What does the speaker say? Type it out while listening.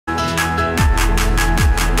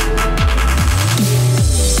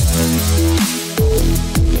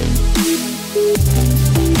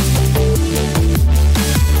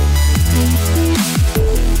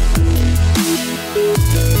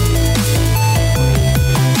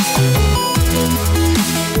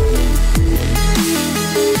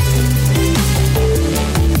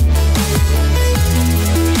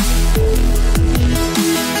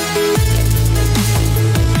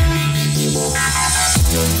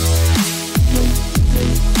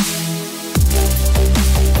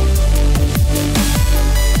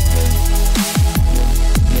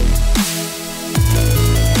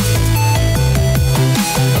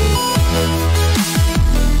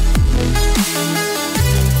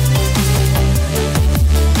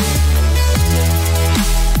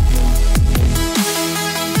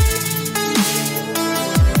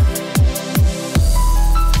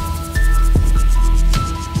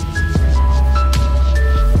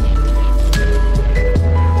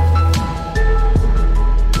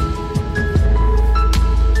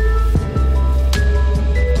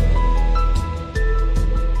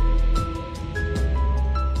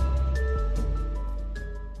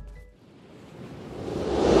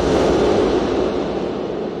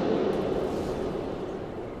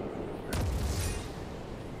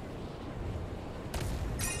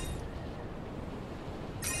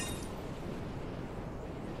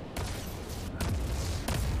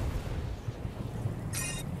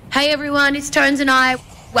Hey everyone, it's Tones and I.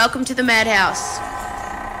 Welcome to the Madhouse.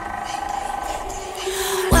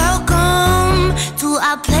 Welcome to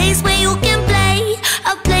a place where you can play,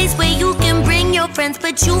 a place where you can bring your friends,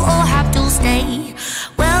 but you all have to stay.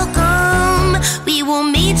 Welcome, we will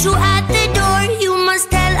meet you at the door. You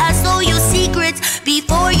must tell us all your secrets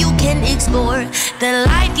before you can explore. The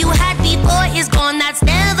life you had before is gone, that's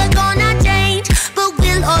never gonna change. But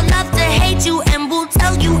we'll all love to hate you and we'll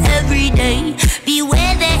tell you every day.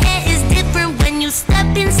 Beware, the air is different when you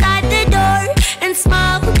step inside the door and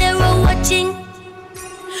smile, they're all watching.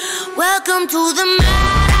 Welcome to the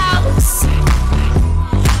Madhouse.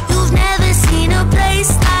 You've never seen a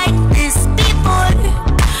place like this before.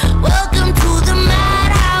 Welcome to the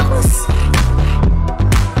Madhouse,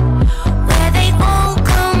 where they all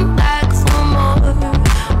come back for more.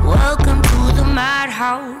 Welcome to the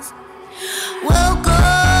Madhouse.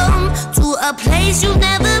 Welcome to a place you've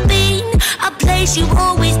never been, a place you've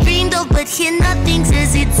always dreamed of, but here nothing's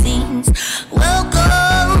as it seems.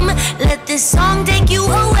 Welcome, let this song take you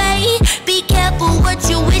away. Be careful what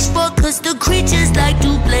you wish for, cause the creatures like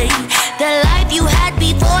to play. The life you had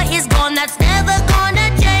before is gone, that's never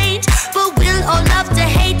gonna change. But we'll all love to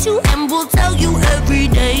hate you and we'll tell you every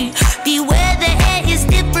day. Beware, the air is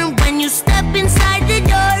different when you step inside the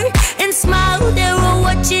door and smile, they're all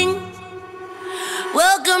watching.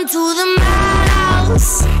 Welcome to the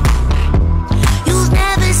Madhouse. You've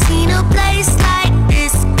never seen a place like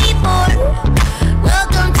this before.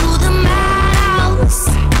 Welcome to the Madhouse,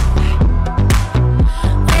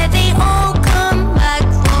 where they all come back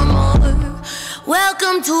for more.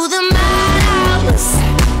 Welcome to the Madhouse.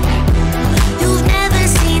 You've never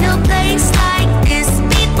seen a place like this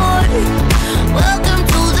before. Welcome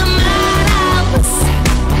to the Madhouse,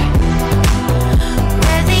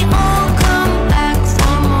 where they all come back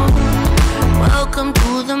for more. Welcome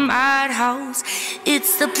to the Madhouse.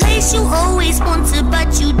 It's the place you always wanted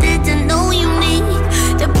but you didn't know you need.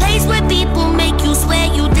 The place where people make you swear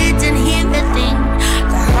you didn't hear a thing.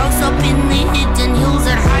 The house up in the hidden hills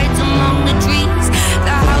that hides among the trees.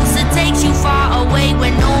 The house that takes you far away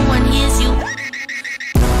where no one hears you.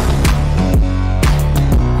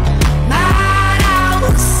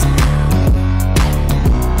 Madhouse,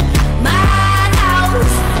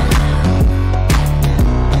 Madhouse,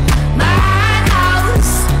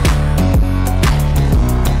 Madhouse.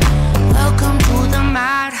 Welcome to the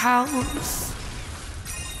Madhouse.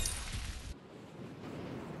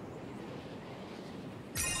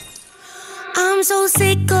 I'm so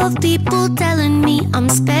sick of people telling me I'm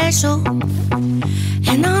special,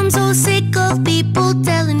 and I'm so sick of people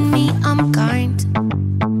telling me I'm kind.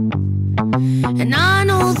 And I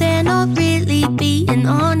know they're not really being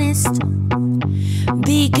honest,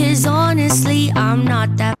 because honestly I'm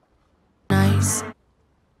not that nice.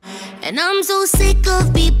 And I'm so sick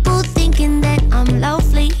of people thinking that I'm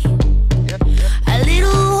lovely, a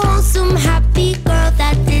little wholesome, happy girl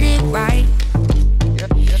that did it right.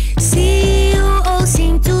 See, you all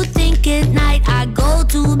seem to think at night I go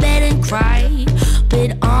to bed and cry,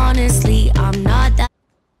 but honestly I'm not that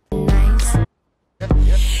nice.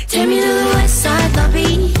 Take me to the west side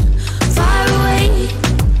lobby, far away,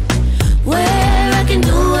 where I can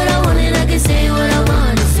do what I want and I can say what I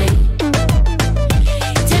want to say.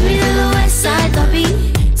 Take me to the west side lobby,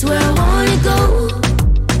 it's where I wanna go,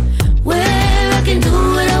 where I can do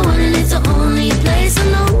what I want and it's the only place I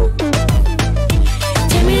know.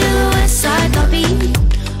 Take me to the west side lobby,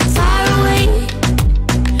 far away,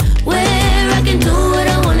 where I can do what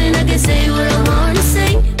I want and I can say what I wanna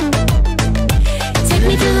say. Take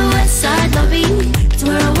me to the west side lobby, it's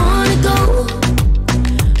where I wanna go,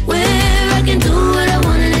 where I can do what I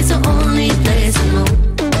want and it's the only place I know.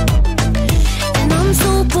 And I'm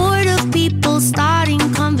so bored of people starting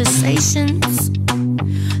conversations,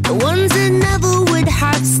 the ones that never would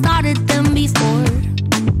have started them before.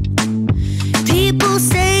 People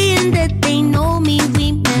saying that they know me,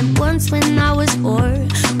 we met once when I was 4.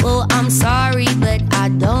 Well, I'm sorry, but I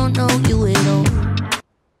don't know you at all.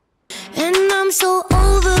 And I'm so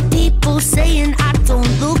over people saying I don't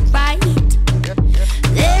look right.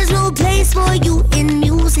 There's no place for you in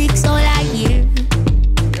music's all I hear.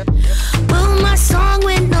 Well, my song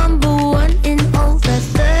went #1 in over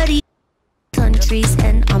 30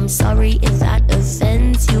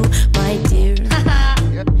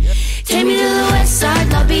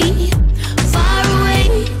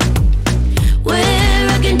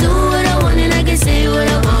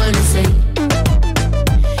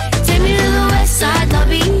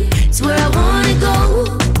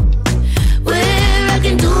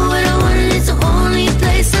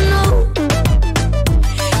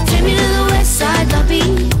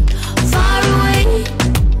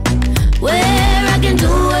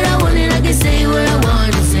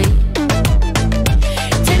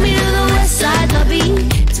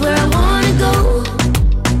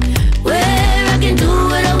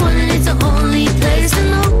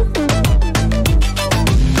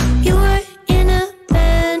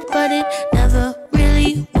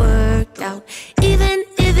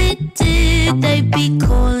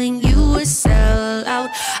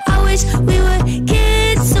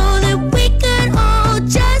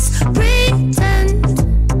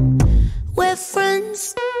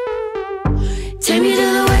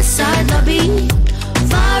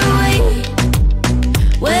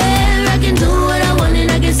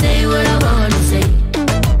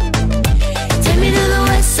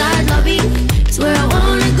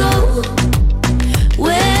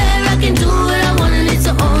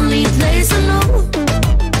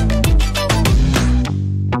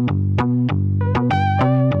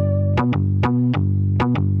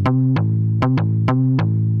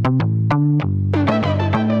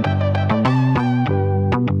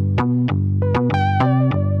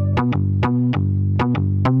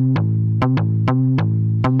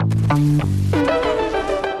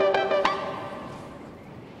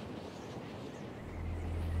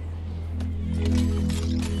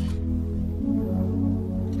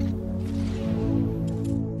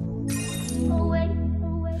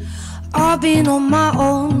 I've been on my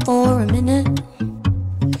own for a minute.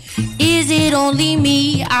 Is it only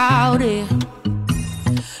me out here,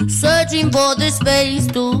 searching for the space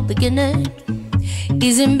to begin it?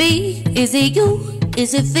 Is it me? Is it you?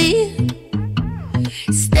 Is it fear?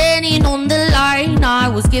 Standing on the line I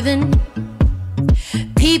was given.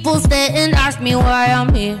 People stare and ask me why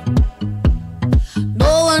I'm here.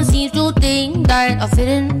 No one seems to think that I fit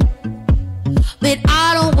in, but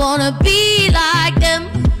I don't wanna be like them.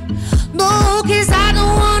 No, 'cause I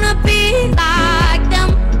don't wanna be like them.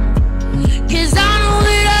 'Cause I know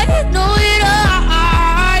it I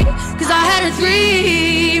 'cause I had a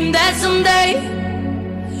dream that someday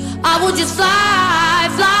I would just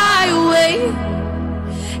fly away.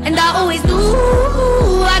 And I always knew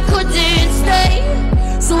I couldn't stay,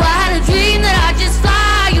 so I had a dream that I'd just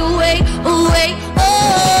fly away, away.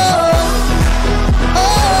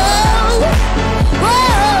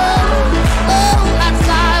 I'd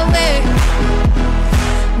fly away.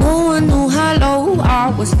 No one knew how low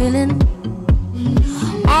I was feeling.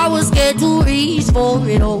 I was scared to reach for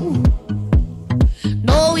it all,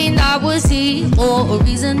 knowing I was here for a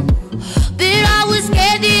reason. But I was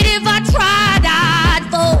scared that if I tried, I'd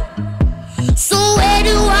fall. So where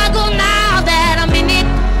do I go now that I'm in it?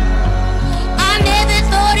 I never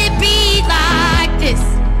thought it'd be like this.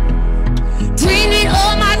 Dreamed it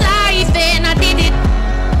all my life and I did it.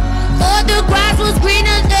 Thought the grass was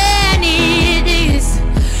greener than it is.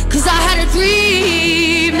 'Cause I had a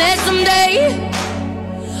dream that someday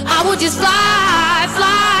I would just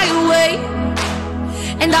fly away.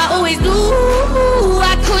 And I always knew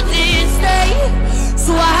I couldn't stay,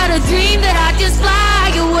 so I had a dream that I'd just fly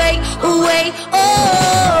away, away.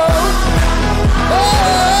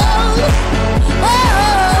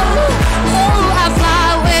 I'd fly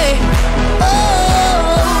away.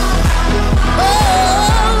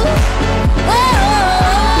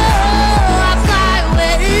 I'd fly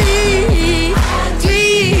away.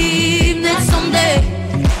 Dream that someday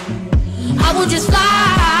I would just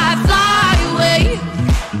fly away.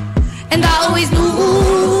 And I always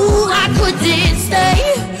knew I couldn't stay,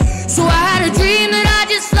 so I had a dream that I'd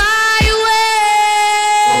just fly away. I'd fly away.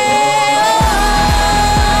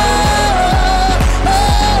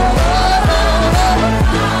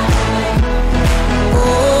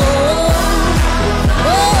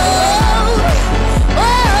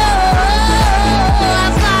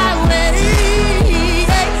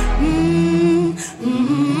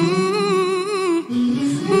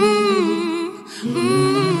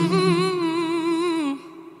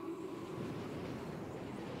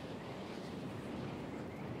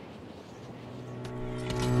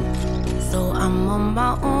 So I'm on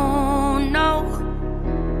my own now,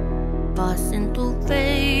 passing through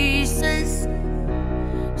faces,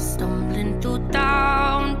 stumbling through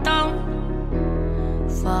downtown,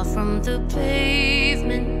 far from the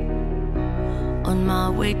pavement, on my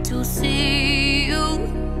way to see you.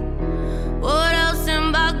 What else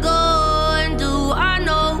am I going to do? I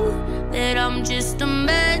know that I'm just a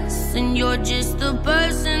mess, and you're just the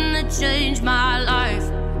person that changed my life.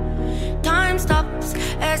 Time stops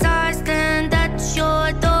as I stand at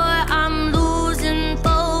your door. I'm losing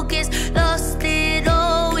focus, lost it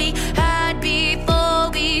all we had before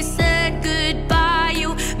we said goodbye.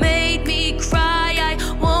 You made me cry, I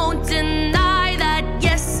won't deny that.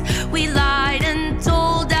 Yes, we lied and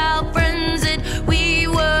told our friends that we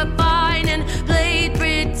were fine and played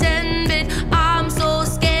pretend, but I'm so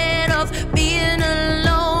scared of being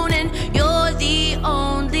alone, and you're the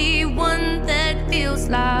only one that feels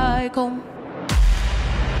like home.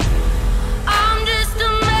 I'm just a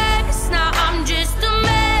mess, now I'm just a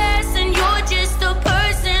mess, and you're just the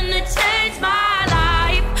person that changed my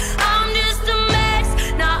life. I'm just a mess,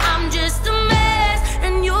 now I'm just a mess,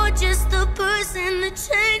 and you're just the person that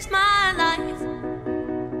changed my life.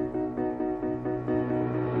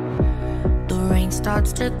 The rain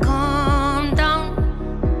starts to calm down,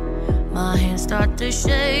 my hands start to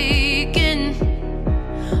shaking.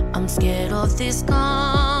 I'm scared of this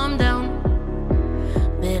calm down,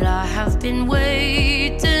 but I have been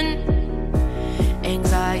waiting.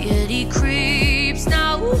 Anxiety creeps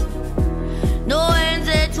now, no hands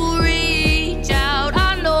there to reach out.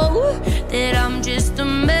 I know that I'm just a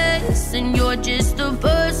mess, and you're just the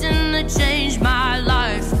person that changed my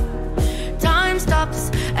life. Time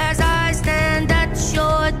stops as I stand at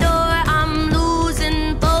your door. I'm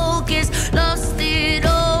losing focus, lost it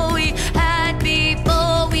all we had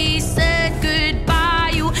before we said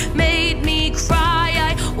goodbye. You made me cry,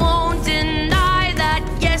 I won't deny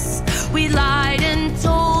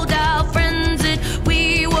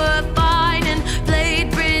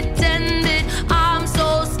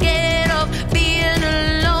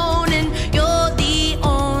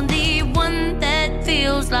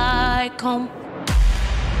back home.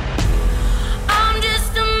 I'm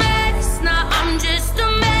just a mess, now I'm just a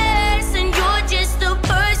mess, and you're just the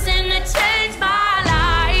person that changed my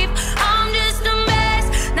life. I'm just a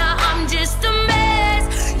mess, now I'm just a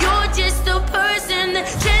mess, you're just the person that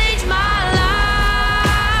changed my life.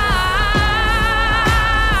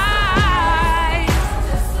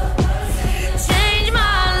 Changed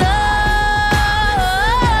my life.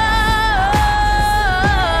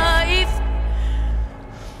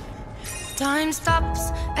 Time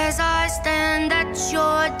stops as I stand at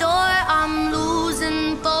your door. I'm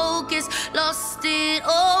losing focus, lost it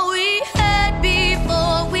all we had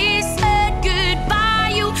before we said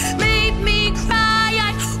goodbye. You made me cry,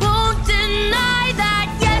 I won't deny that.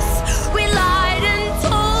 Yes, we lied and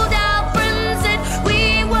told our friends that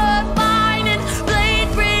we were fine and played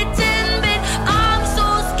pretend, but I'm so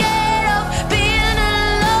scared of being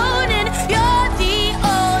alone, and you're the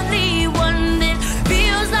only one that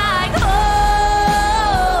feels like home.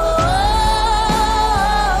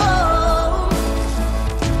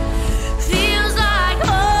 Feels like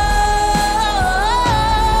home.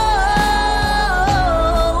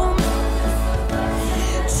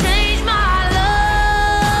 Change my life.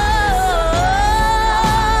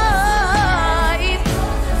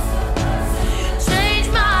 Change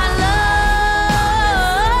my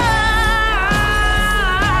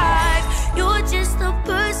life. You're just the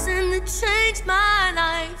person that changed my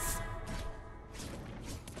life.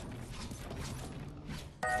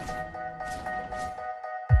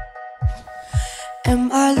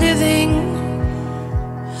 Am I living?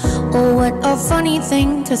 Oh, what a funny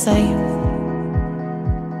thing to say.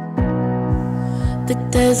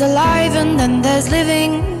 That there's alive and then there's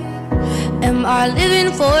living. Am I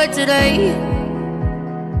living for today?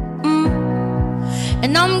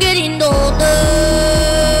 And I'm getting older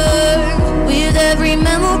with every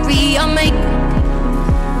memory I make.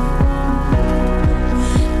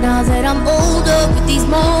 Now that I'm older with these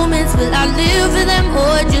moments, will I live for them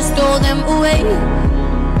or just throw them away?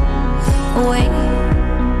 Away.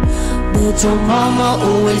 But your mama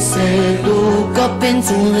always said, look up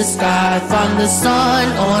into the sky, find the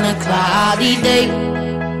sun on a cloudy day.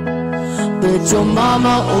 But your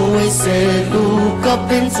mama always said, look up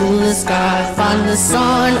into the sky, find the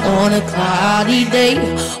sun on a cloudy day.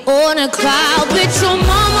 On a cloud. But your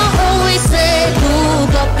mama always said,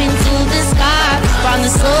 look up into the sky, find the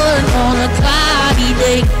sun on a cloudy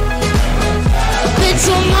day. But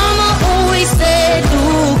your mama always said,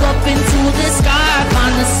 look up into the sky,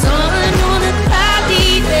 find the sun on a cloudy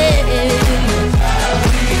day.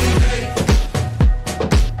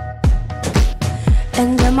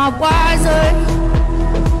 And am I wiser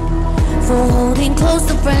for holding close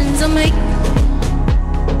to friends I make?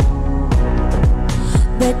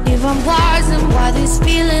 But if I'm wise, then why this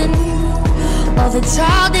feeling of a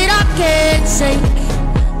child that I can't shake?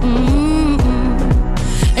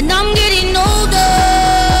 And I'm getting older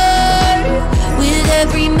with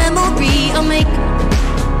every memory I make.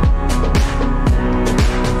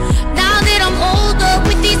 Now that I'm older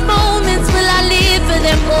with these moments, will I live for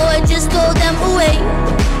them or just throw them away?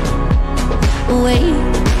 Away.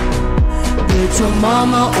 But your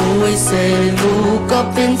mama always said, look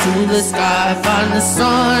up into the sky, find the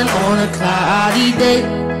sun on a cloudy day.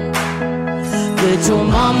 But your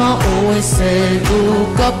mama always said,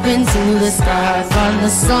 look up into the sky, find the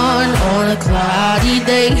sun on a cloudy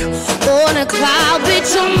day. On a cloud. But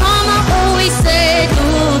your mama always said,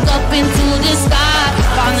 look up into the sky,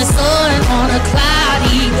 find the sun on a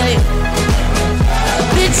cloudy day.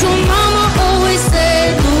 But your mama always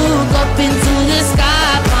said, look up into the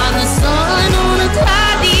sky, find the sun on a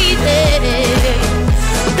cloudy day.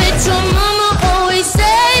 But your mama always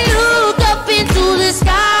said, look up into the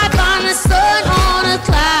sky, find the sun on a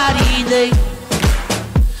cloudy day.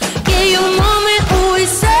 Yeah, your mama always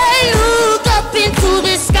said, look up into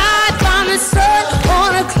the sky, find the sun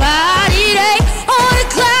on a cloudy day. On a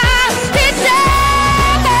cloudy day.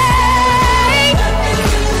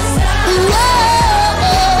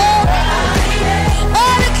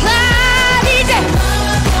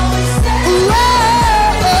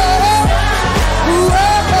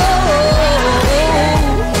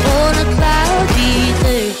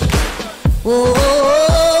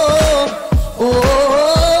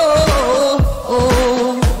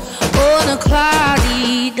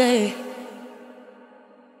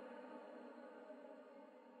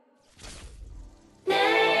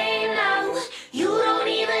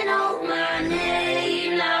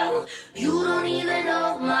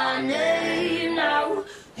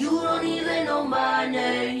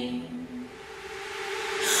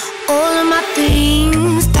 All of my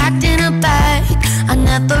things packed in a bag. I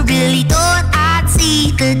never really thought I'd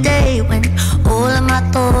see the day when all of my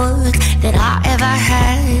thoughts that I ever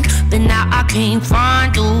had, but now I can't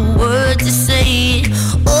find the words to say it.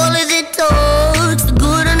 All of the talks, the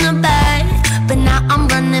good and the bad, but now I'm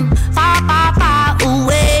running far, far, far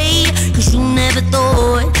away. Cause you never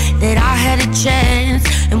thought that I had a chance,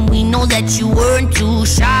 and we know that you weren't too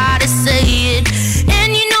shy to say it. And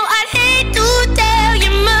you know I'd hate to tell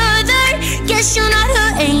your mother, guess you're not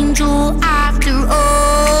her angel after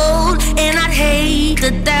all. And I'd hate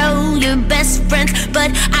to tell your best friends,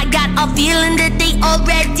 but I got a feeling that they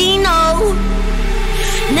already know.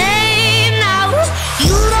 Name now,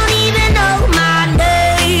 you don't even know my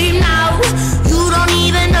name now. You don't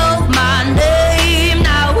even know my name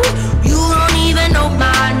now. You don't even know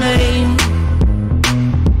my name.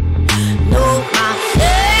 Know my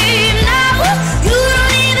name now. You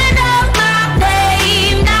don't even know my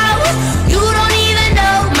name now. You don't even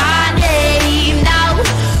know my name now.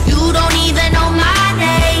 You don't even know my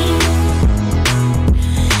name.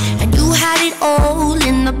 And you had it all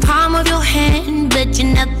in the palm of your hand, but you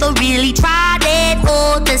never really tried it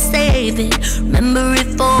all to save it. Remember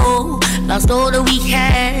it all, lost all that we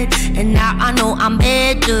had, and now I know I'm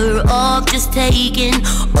better off just taking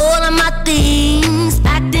all of my things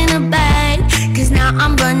packed in a bag. Cause now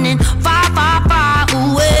I'm running far, far, far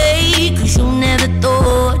away. Cause you never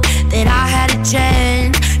thought that I had a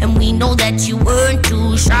chance, and we know that you weren't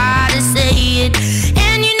too shy to say it.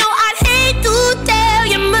 And you know I'd hate to tell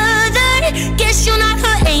your mother, guess you're not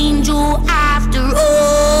her angel after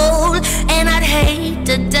all. And I'd hate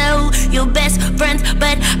to tell your best friends,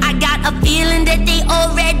 but I got a feeling that they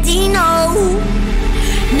already know.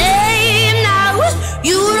 Name now,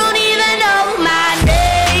 you don't even know my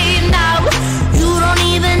name now. You don't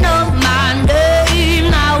even know my name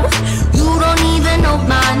now. You don't even know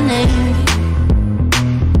my name.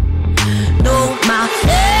 Know my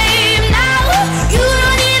name now. You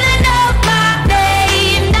don't even know my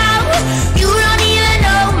name now. You don't even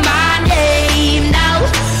know my name now.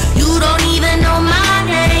 You don't even know my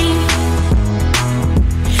name.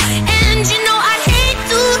 And you know I hate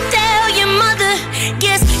to tell your mother,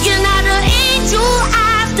 guess you're not an angel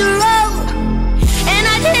after all. And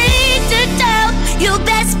I'd hate to tell your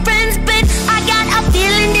best friends, but I got a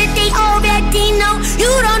feeling that they already know.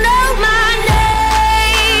 You don't know my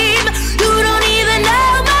name. You don't even know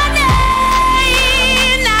my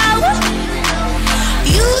name now.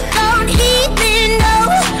 You don't even know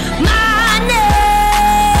my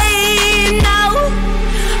name now.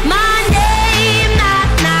 My name, nah,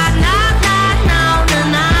 nah, nah, nah, nah, nah,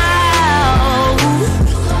 nah.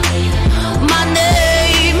 My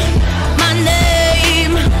name, my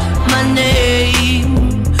name, my name.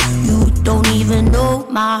 You don't even know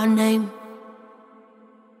my name.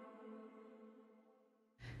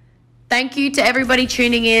 Thank you to everybody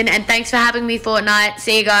tuning in, and thanks for having me, Fortnite.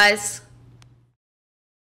 See you guys.